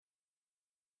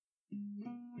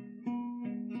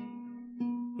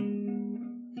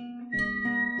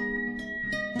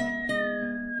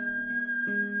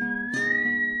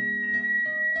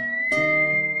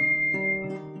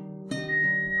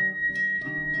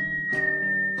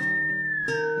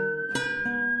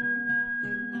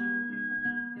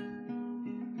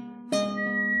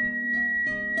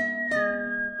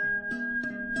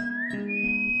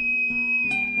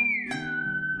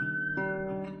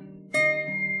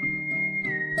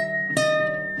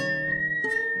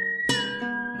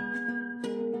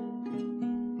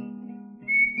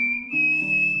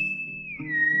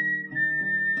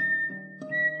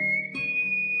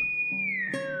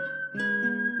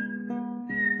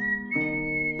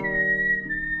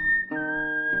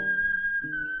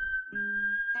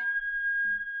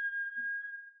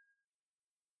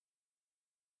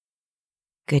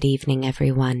Good evening,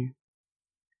 everyone.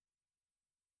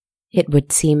 It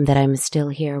would seem that I'm still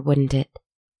here, wouldn't it?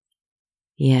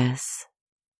 Yes.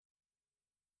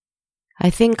 I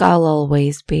think I'll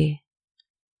always be.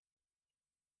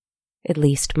 At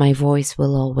least my voice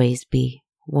will always be,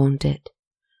 won't it?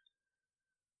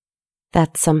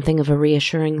 That's something of a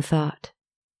reassuring thought.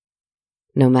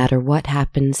 No matter what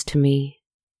happens to me.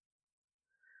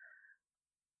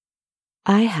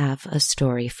 I have a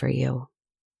story for you.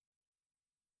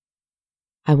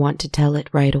 I want to tell it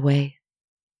right away.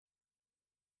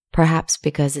 Perhaps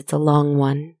because it's a long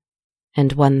one,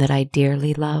 and one that I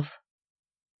dearly love.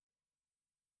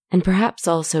 And perhaps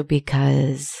also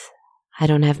because I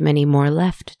don't have many more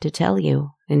left to tell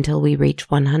you until we reach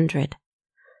 100.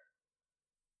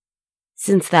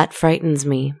 Since that frightens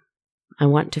me, I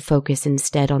want to focus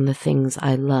instead on the things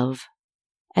I love,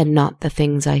 and not the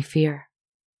things I fear.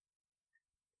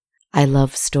 I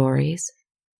love stories.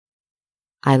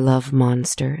 I love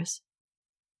monsters.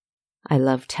 I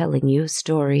love telling you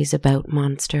stories about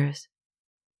monsters.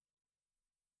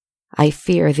 I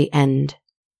fear the end,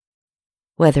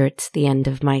 whether it's the end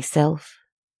of myself,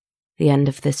 the end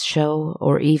of this show,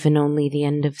 or even only the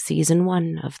end of season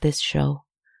 1 of this show.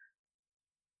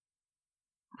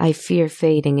 I fear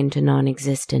fading into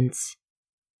non-existence,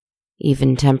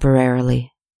 even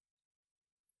temporarily.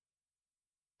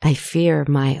 I fear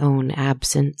my own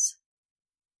absence.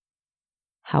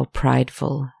 How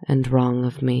prideful and wrong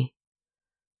of me.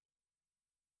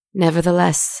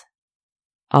 Nevertheless,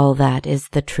 all that is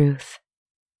the truth.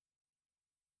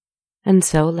 And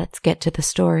so let's get to the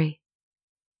story.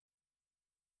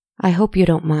 I hope you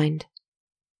don't mind.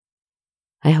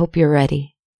 I hope you're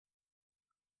ready.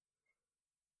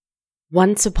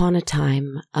 Once upon a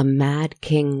time, a mad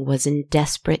king was in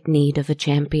desperate need of a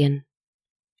champion.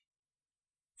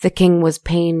 The king was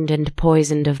pained and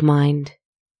poisoned of mind,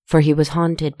 for he was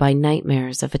haunted by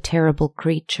nightmares of a terrible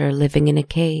creature living in a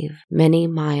cave many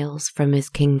miles from his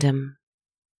kingdom.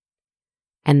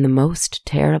 And the most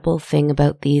terrible thing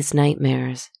about these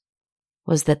nightmares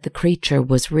was that the creature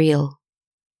was real.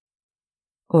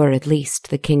 Or at least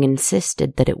the king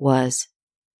insisted that it was,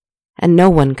 and no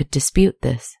one could dispute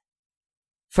this.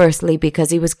 Firstly, because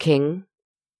he was king,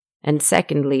 and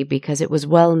secondly, because it was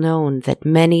well known that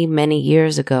many, many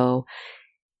years ago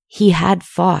he had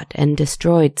fought and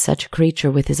destroyed such a creature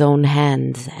with his own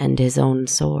hands and his own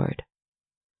sword.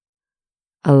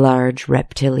 A large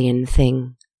reptilian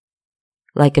thing,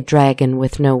 like a dragon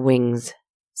with no wings,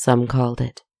 some called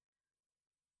it.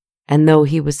 And though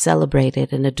he was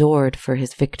celebrated and adored for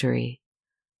his victory,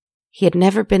 he had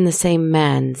never been the same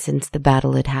man since the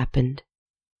battle had happened.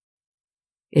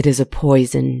 It is a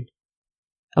poison,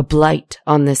 a blight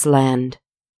on this land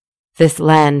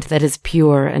that is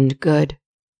pure and good,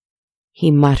 he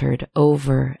muttered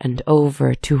over and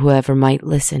over to whoever might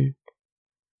listen.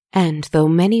 And though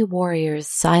many warriors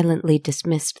silently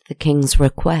dismissed the king's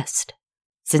request,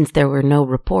 since there were no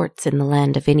reports in the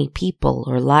land of any people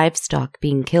or livestock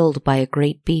being killed by a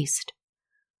great beast,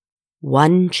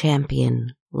 one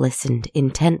champion listened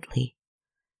intently.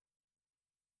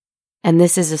 And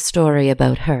this is a story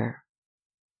about her,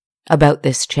 about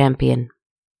this champion.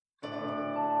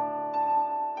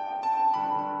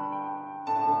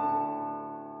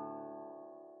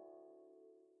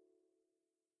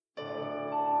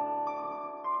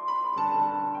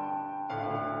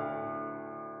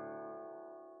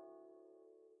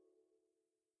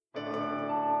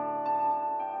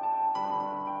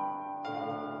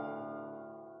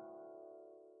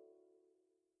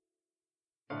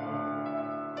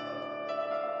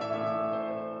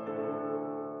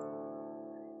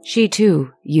 She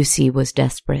too, you see, was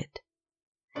desperate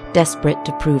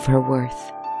to prove her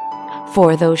worth.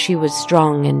 For though she was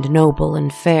strong and noble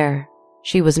and fair,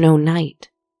 she was no knight.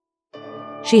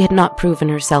 She had not proven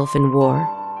herself in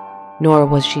war, nor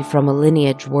was she from a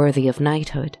lineage worthy of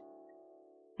knighthood.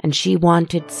 And she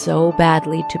wanted so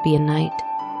badly to be a knight.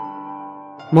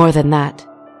 More than that,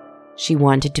 she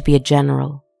wanted to be a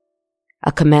general,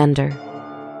 a commander,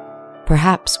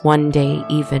 perhaps one day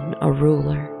even a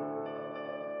ruler.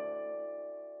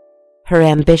 Her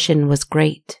ambition was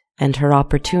great and her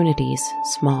opportunities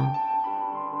small.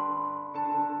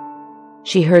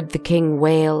 She heard the king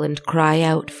wail and cry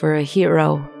out for a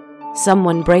hero,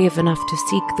 someone brave enough to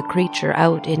seek the creature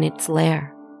out in its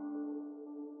lair.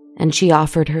 And she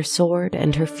offered her sword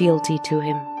and her fealty to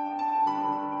him.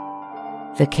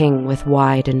 The king, with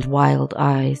wide and wild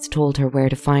eyes, told her where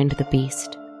to find the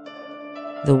beast.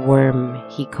 The worm,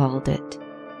 he called it,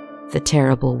 the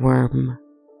terrible worm.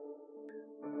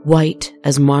 White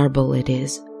as marble it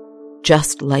is,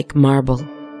 just like marble,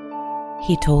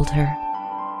 he told her.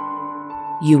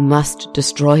 You must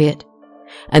destroy it,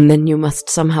 and then you must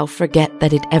somehow forget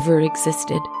that it ever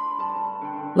existed.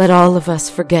 Let all of us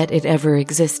forget it ever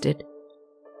existed.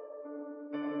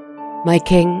 My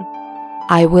king,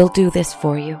 I will do this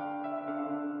for you.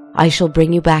 I shall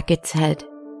bring you back its head."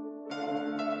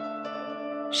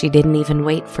 She didn't even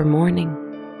wait for morning.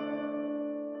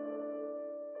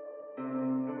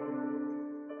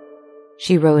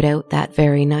 She rode out that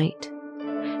very night.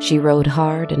 She rode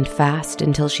hard and fast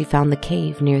until she found the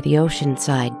cave near the ocean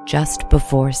side just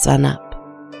before sunup.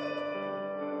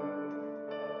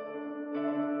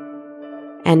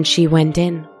 And she went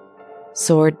in,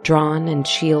 sword drawn and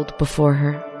shield before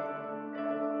her.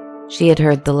 She had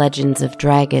heard the legends of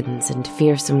dragons and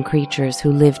fearsome creatures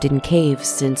who lived in caves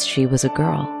since she was a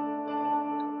girl.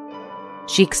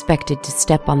 She expected to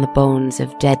step on the bones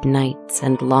of dead knights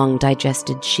and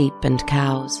long-digested sheep and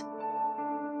cows.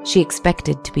 She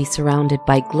expected to be surrounded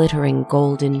by glittering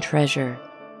golden treasure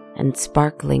and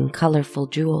sparkling, colorful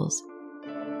jewels.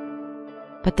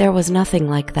 But there was nothing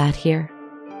like that here.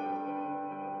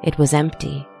 It was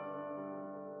empty.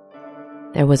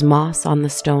 There was moss on the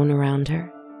stone around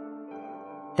her.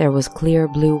 There was clear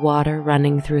blue water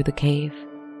running through the cave.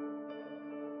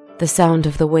 The sound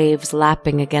of the waves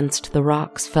lapping against the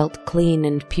rocks felt clean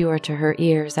and pure to her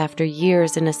ears after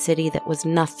years in a city that was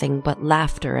nothing but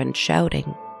laughter and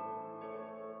shouting.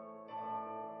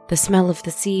 The smell of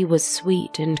the sea was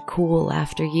sweet and cool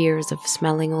after years of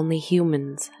smelling only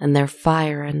humans and their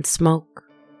fire and smoke.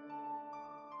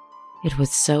 It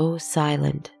was so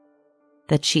silent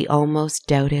that she almost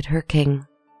doubted her king.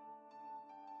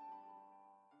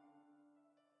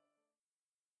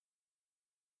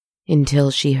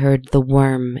 Until she heard the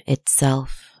worm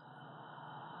itself.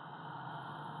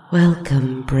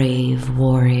 "Welcome, brave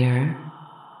warrior,"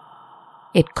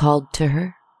 it called to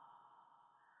her.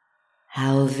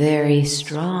 "How very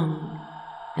strong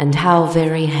and how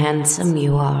very handsome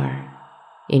you are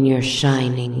in your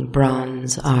shining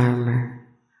bronze armor.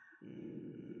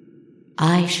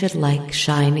 I should like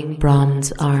shining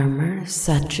bronze armor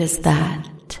such as that."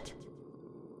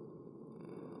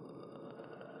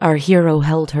 Our hero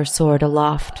held her sword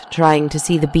aloft, trying to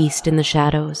see the beast in the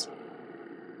shadows.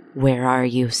 "Where are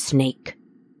you, snake?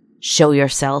 Show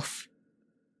yourself,"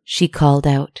 she called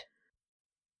out.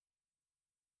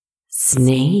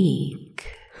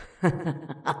 "Snake?"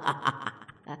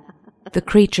 The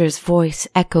creature's voice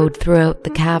echoed throughout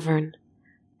the cavern,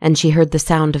 and she heard the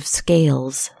sound of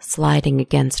scales sliding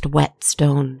against wet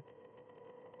stone.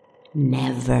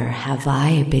 "Never have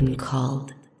I been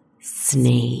called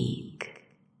snake.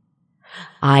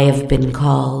 I have been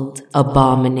called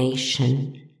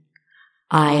abomination.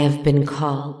 I have been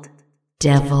called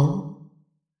devil.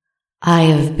 I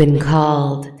have been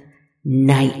called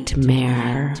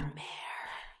nightmare.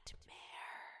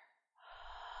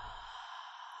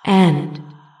 And,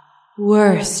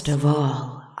 worst of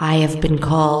all, I have been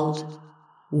called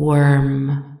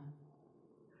worm.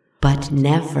 But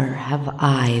never have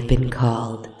I been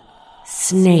called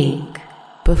snake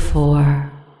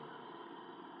before.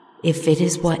 If it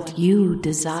is what you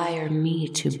desire me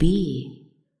to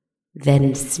be,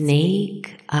 then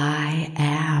snake I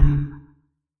am,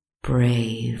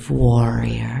 brave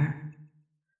warrior."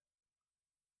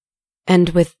 And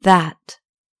with that,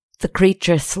 the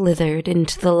creature slithered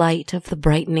into the light of the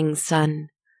brightening sun,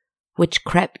 which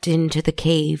crept into the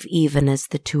cave even as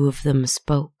the two of them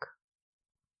spoke.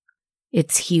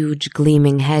 Its huge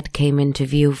gleaming head came into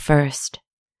view first.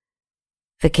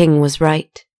 The king was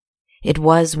right. It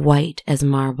was white as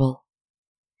marble.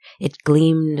 It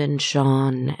gleamed and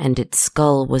shone, and its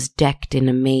skull was decked in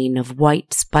a mane of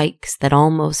white spikes that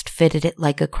almost fitted it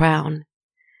like a crown.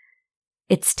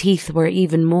 Its teeth were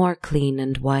even more clean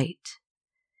and white,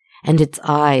 and its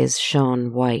eyes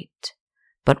shone white,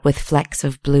 but with flecks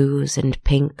of blues and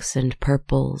pinks and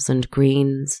purples and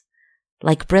greens,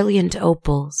 like brilliant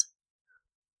opals.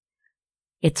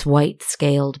 Its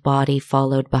white-scaled body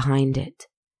followed behind it,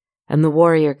 and the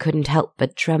warrior couldn't help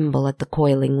but tremble at the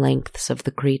coiling lengths of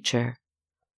the creature.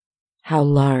 How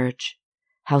large,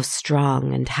 how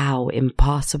strong, and how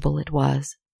impossible it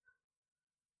was.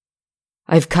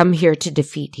 "I've come here to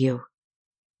defeat you.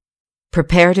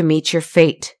 Prepare to meet your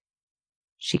fate,"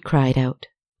 she cried out.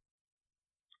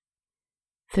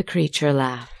 The creature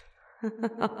laughed.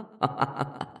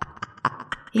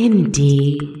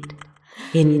 Indeed,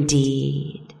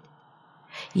 indeed.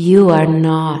 You are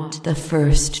not the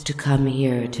first to come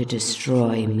here to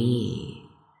destroy me,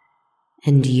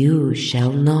 and you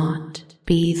shall not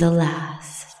be the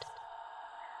last."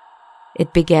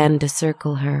 It began to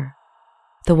circle her,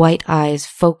 the white eyes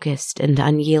focused and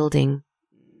unyielding.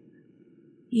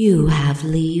 You have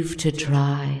leave to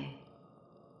try.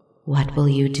 What will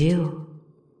you do?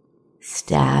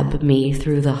 Stab me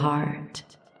through the heart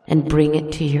and bring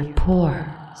it to your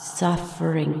poor,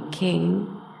 suffering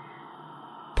king?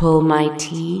 Pull my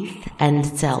teeth and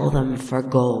sell them for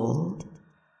gold?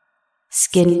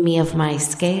 Skin me of my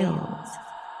scales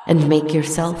and make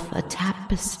yourself a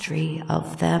tapestry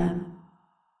of them?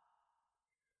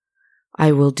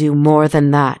 I will do more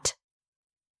than that,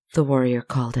 the warrior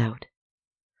called out.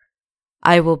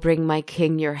 I will bring my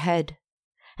king your head,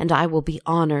 and I will be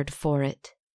honored for it.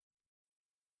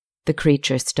 The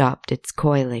creature stopped its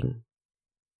coiling,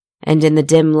 and in the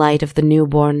dim light of the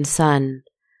newborn sun,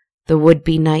 the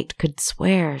would-be knight could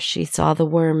swear she saw the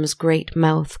worm's great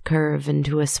mouth curve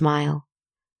into a smile.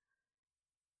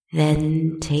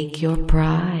 Then take your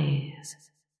prize,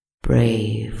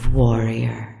 brave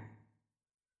warrior.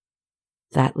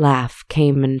 That laugh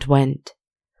came and went,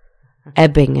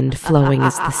 ebbing and flowing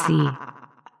as the sea.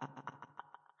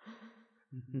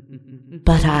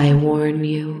 But I warn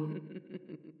you,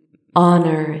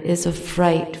 honor is a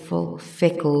frightful,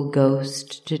 fickle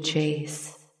ghost to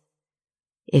chase.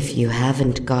 If you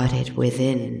haven't got it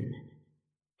within,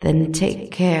 then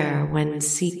take care when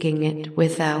seeking it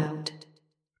without.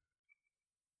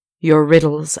 Your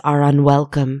riddles are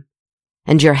unwelcome,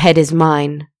 and your head is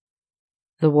mine,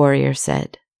 the warrior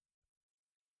said.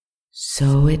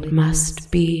 So it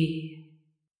must be,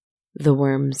 the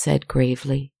worm said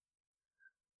gravely.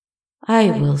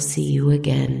 I will see you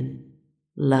again,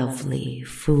 lovely,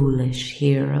 foolish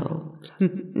hero.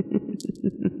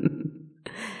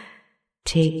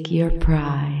 Take your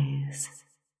prize.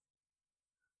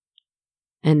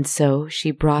 And so she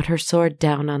brought her sword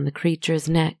down on the creature's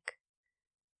neck.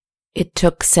 It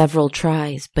took several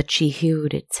tries, but she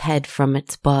hewed its head from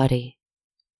its body.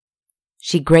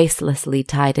 She gracelessly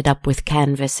tied it up with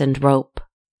canvas and rope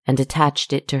and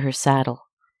attached it to her saddle.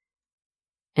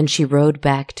 And she rode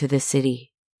back to the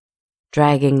city,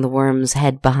 dragging the worm's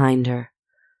head behind her,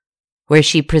 where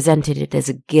she presented it as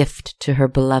a gift to her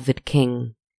beloved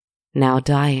king, now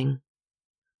dying.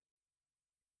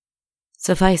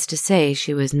 Suffice to say,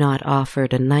 she was not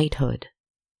offered a knighthood.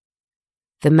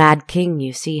 The mad king,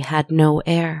 you see, had no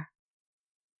heir.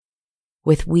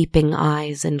 With weeping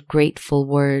eyes and grateful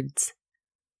words,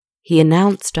 he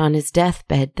announced on his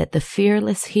deathbed that the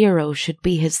fearless hero should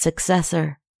be his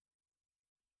successor.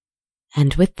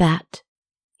 And with that,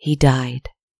 he died.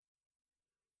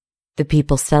 The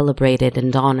people celebrated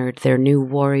and honored their new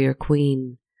warrior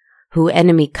queen, who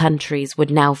enemy countries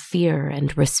would now fear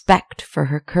and respect for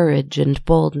her courage and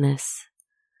boldness.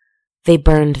 They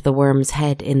burned the worm's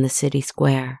head in the city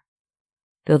square,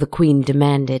 though the queen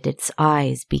demanded its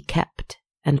eyes be kept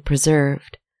and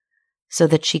preserved, so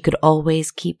that she could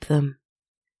always keep them,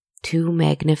 2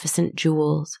 magnificent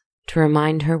jewels to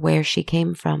remind her where she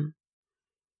came from.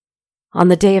 On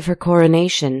the day of her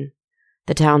coronation,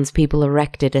 the townspeople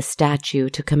erected a statue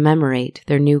to commemorate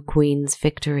their new queen's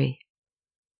victory.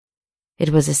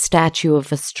 It was a statue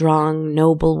of a strong,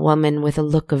 noble woman with a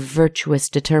look of virtuous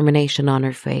determination on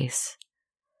her face.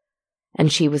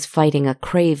 And she was fighting a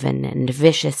craven and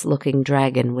vicious-looking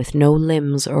dragon with no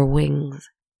limbs or wings.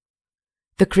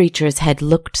 The creature's head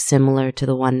looked similar to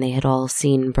the one they had all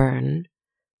seen burn,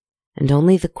 and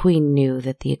only the queen knew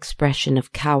that the expression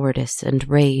of cowardice and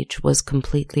rage was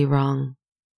completely wrong.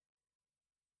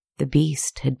 The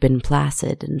beast had been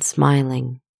placid and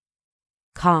smiling,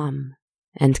 calm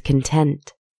and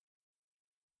content.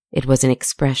 It was an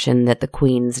expression that the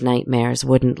queen's nightmares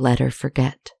wouldn't let her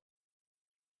forget.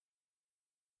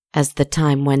 As the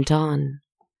time went on,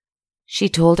 she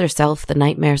told herself the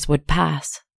nightmares would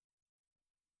pass,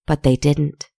 but they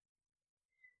didn't.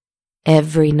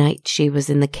 Every night she was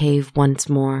in the cave once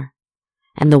more,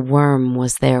 and the worm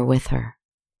was there with her.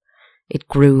 It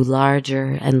grew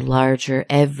larger and larger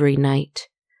every night,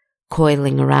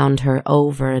 coiling around her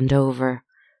over and over,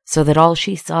 so that all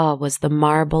she saw was the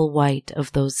marble white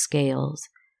of those scales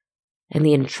and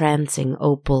the entrancing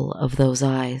opal of those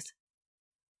eyes.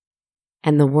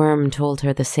 And the worm told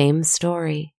her the same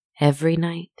story every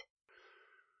night.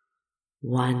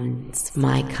 Once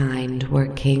my kind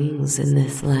were kings in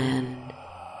this land,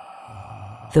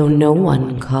 though no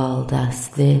one called us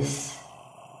this,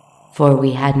 for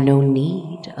we had no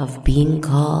need of being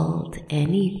called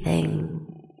anything.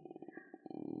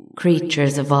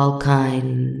 Creatures of all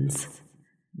kinds,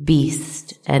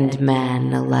 beast and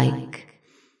man alike,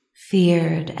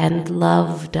 feared and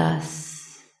loved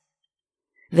us.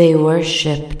 They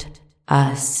worshipped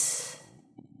us.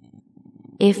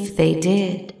 If they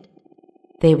did,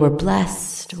 they were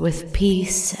blessed with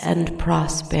peace and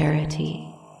prosperity.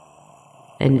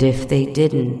 And if they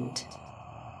didn't,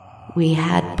 we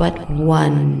had but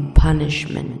one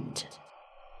punishment.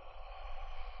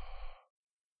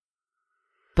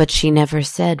 But she never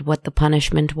said what the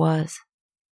punishment was.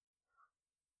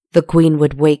 The queen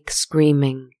would wake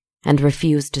screaming and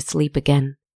refuse to sleep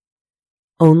again,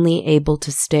 only able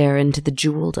to stare into the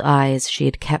jeweled eyes she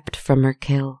had kept from her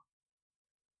kill.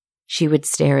 She would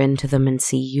stare into them and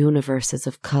see universes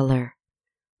of color,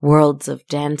 worlds of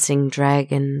dancing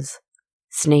dragons,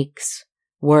 snakes,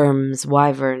 worms,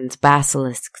 wyverns,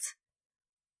 basilisks,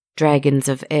 dragons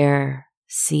of air,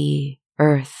 sea,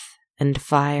 earth, and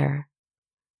fire,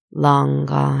 long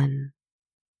gone.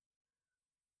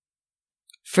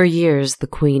 For years the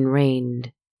queen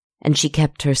reigned, and she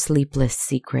kept her sleepless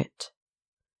secret.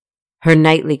 Her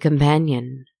nightly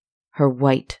companion, her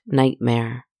white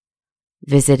nightmare,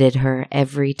 visited her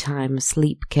every time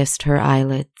sleep kissed her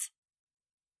eyelids.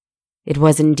 It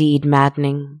was indeed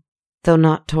maddening, though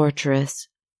not torturous,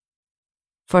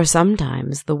 for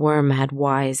sometimes the worm had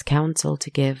wise counsel to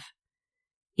give,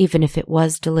 even if it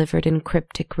was delivered in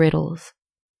cryptic riddles.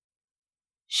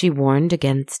 She warned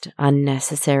against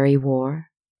unnecessary war.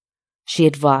 She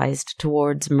advised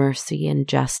towards mercy and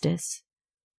justice.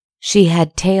 She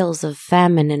had tales of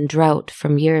famine and drought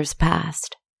from years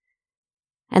past.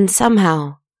 And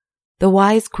somehow, the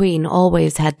wise queen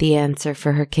always had the answer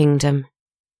for her kingdom,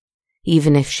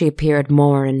 even if she appeared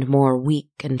more and more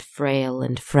weak and frail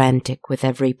and frantic with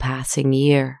every passing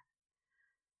year.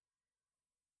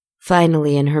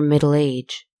 Finally, in her middle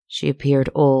age, she appeared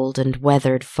old and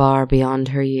weathered far beyond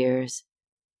her years.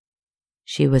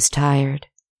 She was tired.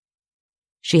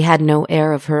 She had no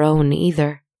heir of her own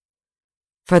either,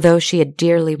 for though she had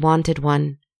dearly wanted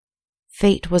one,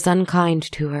 fate was unkind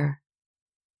to her.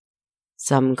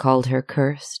 Some called her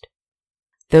cursed.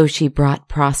 Though she brought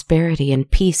prosperity and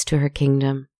peace to her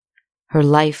kingdom, her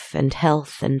life and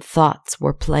health and thoughts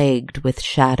were plagued with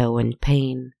shadow and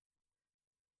pain.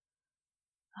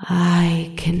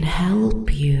 "I can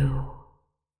help you,"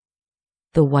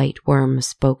 the white worm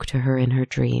spoke to her in her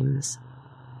dreams.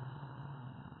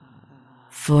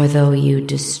 "For though you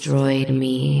destroyed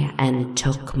me and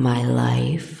took my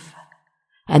life,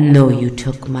 and though you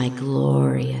took my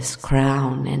glorious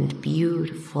crown and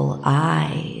beautiful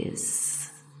eyes,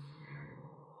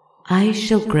 I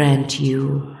shall grant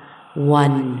you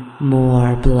one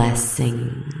more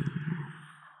blessing."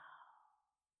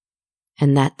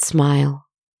 And that smile,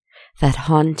 that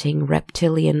haunting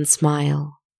reptilian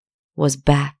smile, was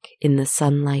back in the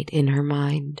sunlight in her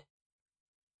mind.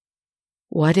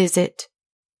 "What is it?"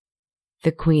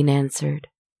 the queen answered,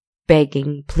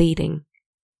 begging, pleading.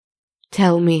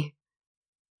 "Tell me.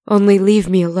 Only leave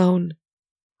me alone.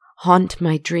 Haunt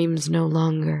my dreams no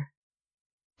longer.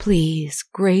 Please,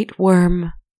 great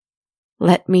worm,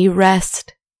 let me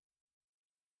rest."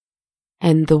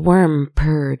 And the worm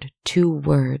purred 2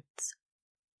 words.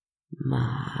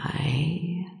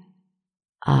 "My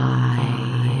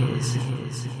eyes."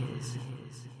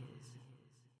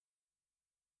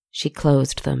 She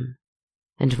closed them,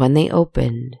 and when they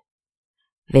opened,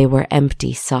 they were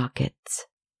empty sockets,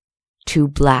 2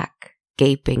 black,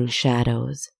 gaping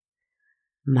shadows.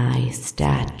 "My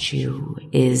statue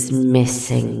is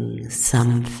missing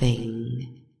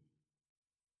something."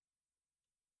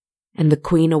 And the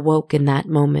queen awoke in that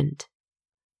moment,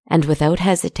 and without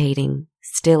hesitating,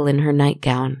 still in her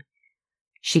nightgown,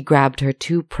 she grabbed her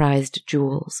 2 prized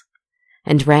jewels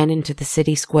and ran into the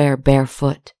city square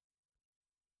barefoot.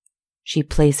 She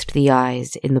placed the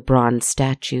eyes in the bronze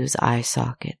statue's eye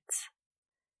sockets,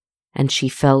 and she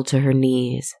fell to her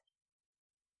knees.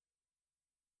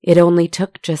 It only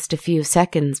took just a few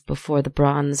seconds before the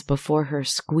bronze before her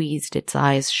squeezed its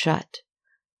eyes shut,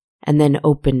 and then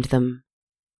opened them,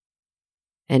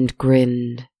 and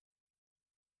grinned.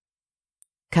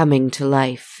 Coming to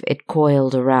life, it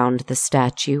coiled around the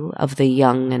statue of the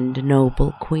young and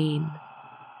noble queen.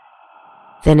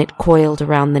 Then it coiled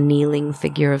around the kneeling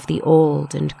figure of the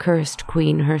old and cursed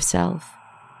queen herself.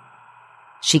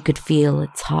 She could feel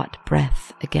its hot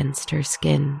breath against her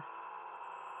skin.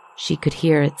 She could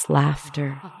hear its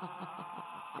laughter,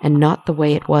 and not the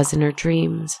way it was in her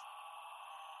dreams.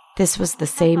 This was the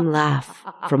same laugh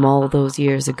from all those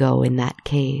years ago in that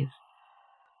cave.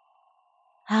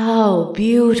 "How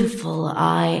beautiful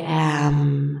I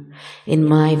am in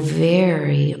my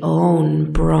very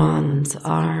own bronze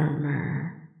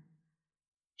armor,"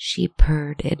 she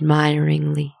purred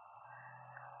admiringly.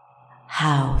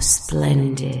 "How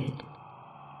splendid,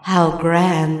 how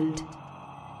grand,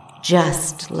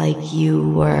 just like you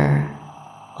were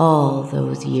all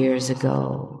those years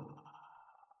ago,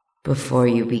 before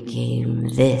you became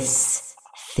this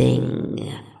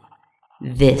thing,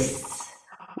 this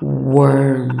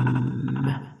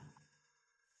Worm.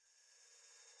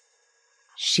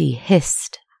 She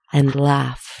hissed and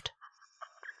laughed.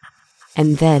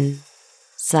 And then,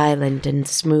 silent and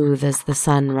smooth as the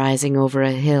sun rising over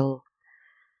a hill,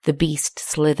 the beast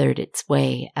slithered its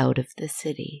way out of the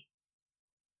city.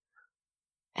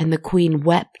 And the queen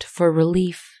wept for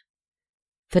relief.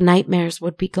 The nightmares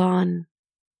would be gone.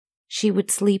 She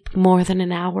would sleep more than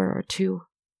an hour or two.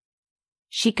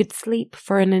 She could sleep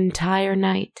for an entire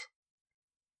night.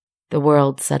 The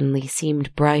world suddenly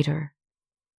seemed brighter,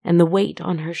 and the weight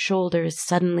on her shoulders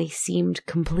suddenly seemed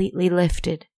completely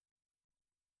lifted.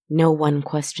 No one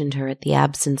questioned her at the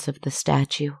absence of the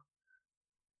statue.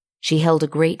 She held a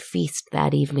great feast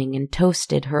that evening and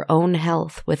toasted her own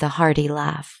health with a hearty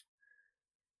laugh.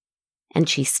 And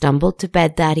she stumbled to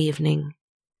bed that evening,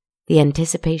 the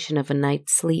anticipation of a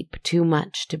night's sleep too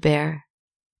much to bear.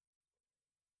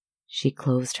 She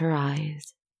closed her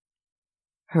eyes.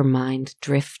 Her mind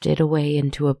drifted away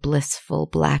into a blissful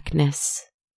blackness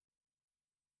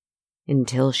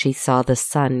until she saw the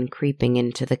sun creeping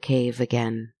into the cave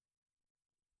again.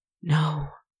 No,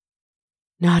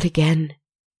 not again.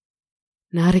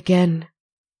 Not again.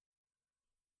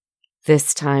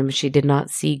 This time she did not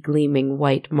see gleaming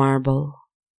white marble,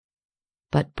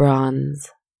 but bronze.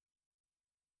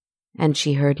 And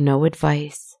she heard no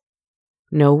advice,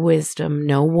 no wisdom,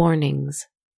 no warnings,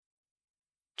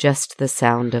 just the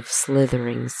sound of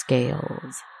slithering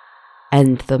scales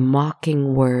and the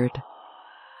mocking word,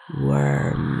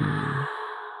 worm.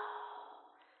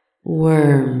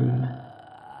 Worm,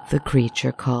 the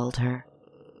creature called her,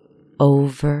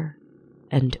 over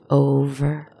and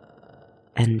over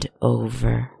and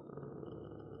over.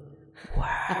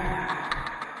 Worm.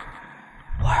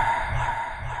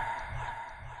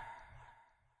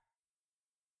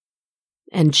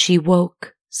 And she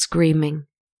woke, screaming.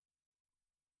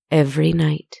 Every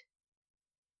night,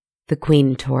 the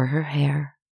queen tore her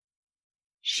hair.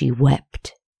 She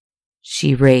wept.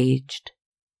 She raged.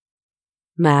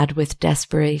 Mad with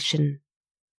desperation,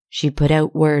 she put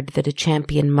out word that a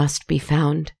champion must be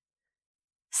found.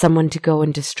 Someone to go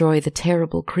and destroy the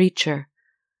terrible creature,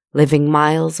 living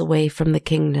miles away from the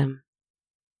kingdom,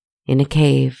 in a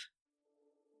cave.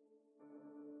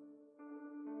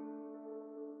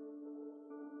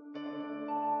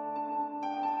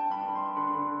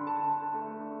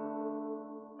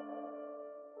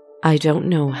 I don't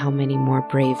know how many more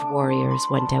brave warriors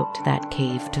went out to that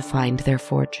cave to find their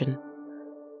fortune.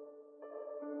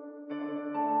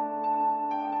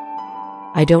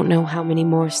 I don't know how many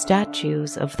more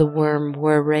statues of the worm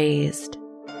were raised.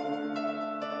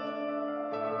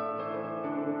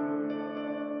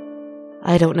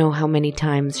 I don't know how many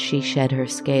times she shed her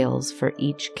scales for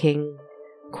each king,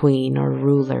 queen, or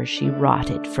ruler she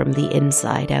rotted from the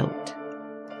inside out.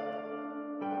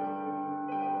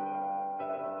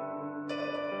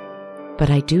 But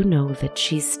I do know that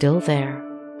she's still there,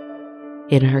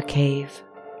 in her cave.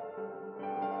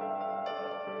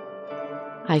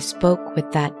 I spoke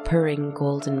with that purring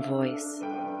golden voice.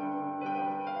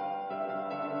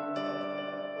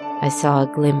 I saw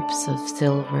a glimpse of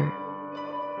silver,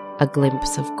 a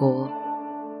glimpse of gold,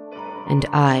 and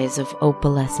eyes of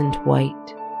opalescent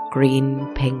white,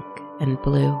 green, pink, and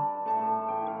blue.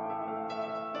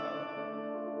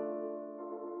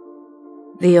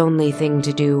 The only thing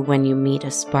to do when you meet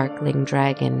a sparkling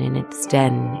dragon in its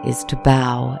den is to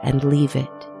bow and leave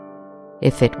it,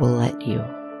 if it will let you.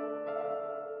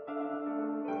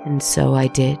 And so I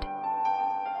did.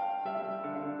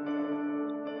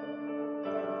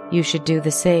 You should do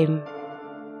the same,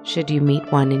 should you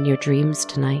meet one in your dreams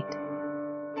tonight.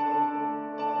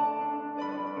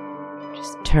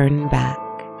 Just turn back,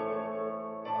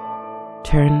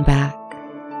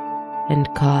 and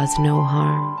cause no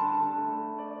harm.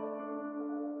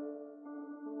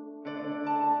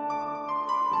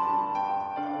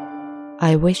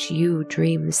 I wish you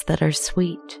dreams that are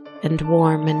sweet and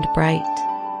warm and bright.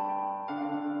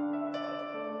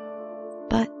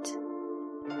 But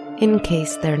in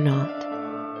case they're not,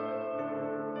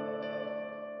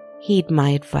 heed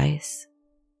my advice.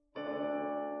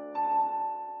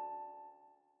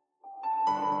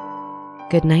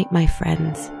 Good night, my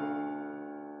friends.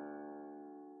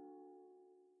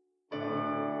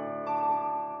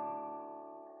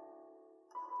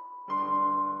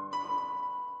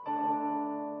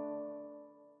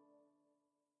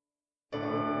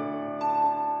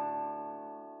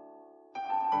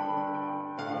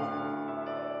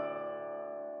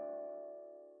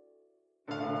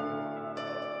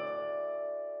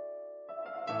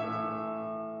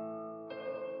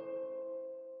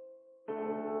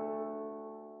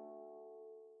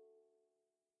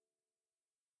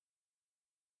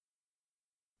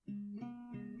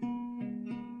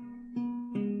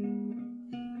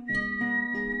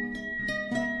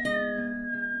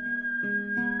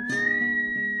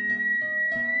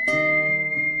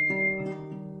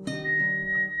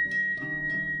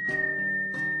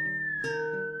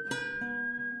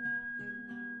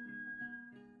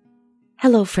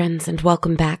 Hello, friends, and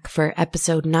welcome back for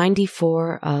episode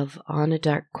 94 of On a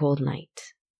Dark, Cold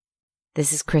Night.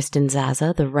 This is Kristen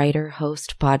Zaza, the writer,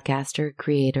 host, podcaster,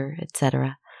 creator,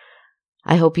 etc.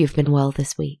 I hope you've been well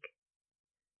this week.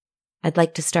 I'd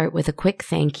like to start with a quick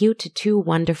thank you to two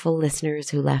wonderful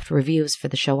listeners who left reviews for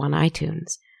the show on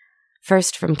iTunes.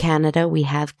 First, from Canada, we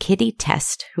have Kitty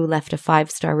Test, who left a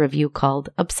 5-star review called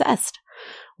Obsessed,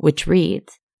 which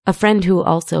reads, "A friend who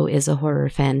also is a horror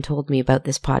fan told me about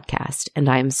this podcast, and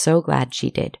I am so glad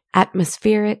she did.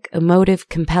 Atmospheric, emotive,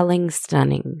 compelling,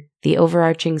 stunning. The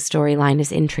overarching storyline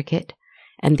is intricate,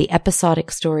 and the episodic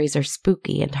stories are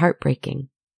spooky and heartbreaking."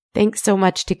 Thanks so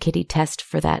much to Kitty Test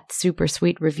for that super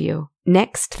sweet review.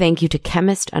 Next, thank you to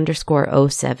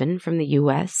Chemist_07 from the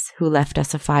US, who left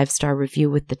us a 5-star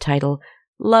review with the title,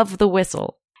 "Love the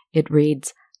Whistle." It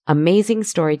reads, "Amazing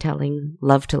storytelling,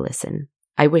 love to listen.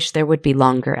 I wish there would be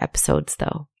longer episodes,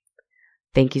 though."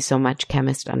 Thank you so much,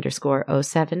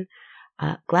 Chemist_07.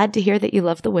 Glad to hear that you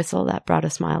love the whistle. That brought a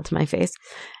smile to my face.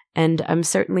 And I'm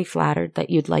certainly flattered that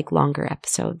you'd like longer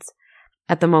episodes.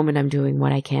 At the moment, I'm doing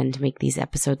what I can to make these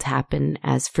episodes happen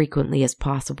as frequently as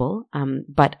possible,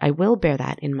 but I will bear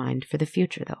that in mind for the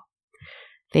future, though.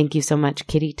 Thank you so much,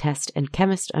 Kitty Test and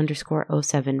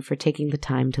Chemist_07, for taking the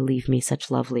time to leave me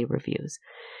such lovely reviews.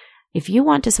 If you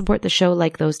want to support the show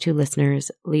like those two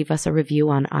listeners, leave us a review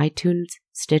on iTunes,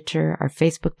 Stitcher, our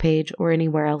Facebook page, or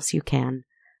anywhere else you can.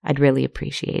 I'd really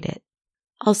appreciate it.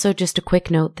 Also, just a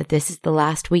quick note that this is the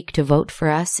last week to vote for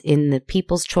us in the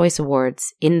People's Choice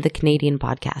Awards in the Canadian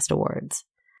Podcast Awards.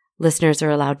 Listeners are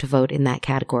allowed to vote in that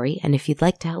category, and if you'd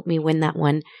like to help me win that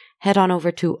one, head on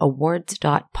over to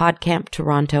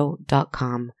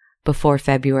awards.podcamptoronto.com before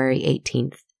February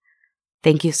 18th.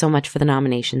 Thank you so much for the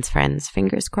nominations, friends.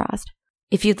 Fingers crossed.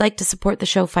 If you'd like to support the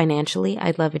show financially,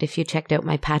 I'd love it if you checked out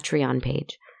my Patreon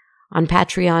page. On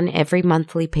Patreon, every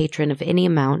monthly patron of any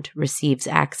amount receives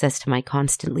access to my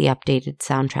constantly updated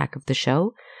soundtrack of the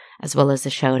show, as well as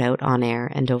a shout out on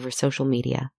air and over social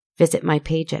media. Visit my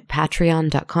page at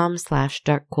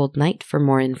patreon.com/darkcoldnight for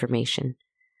more information.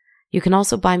 You can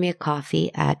also buy me a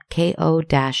coffee at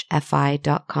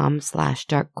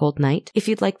ko-fi.com/darkcoldnight if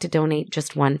you'd like to donate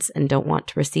just once and don't want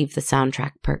to receive the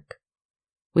soundtrack perk.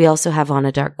 We also have On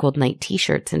a Dark Cold Night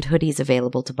t-shirts and hoodies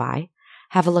available to buy.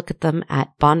 Have a look at them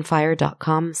at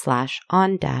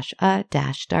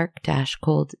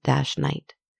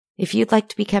bonfire.com/on-a-dark-cold-night. If you'd like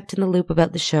to be kept in the loop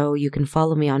about the show, you can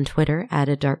follow me on Twitter at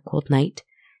A Dark Cold Night,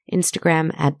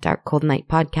 Instagram at Dark Cold Night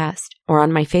Podcast, or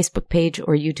on my Facebook page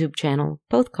or YouTube channel,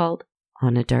 both called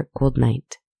On a Dark Cold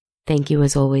Night. Thank you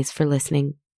as always for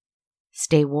listening.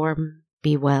 Stay warm,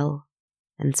 be well,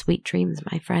 and sweet dreams,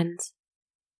 my friends.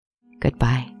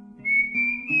 Goodbye.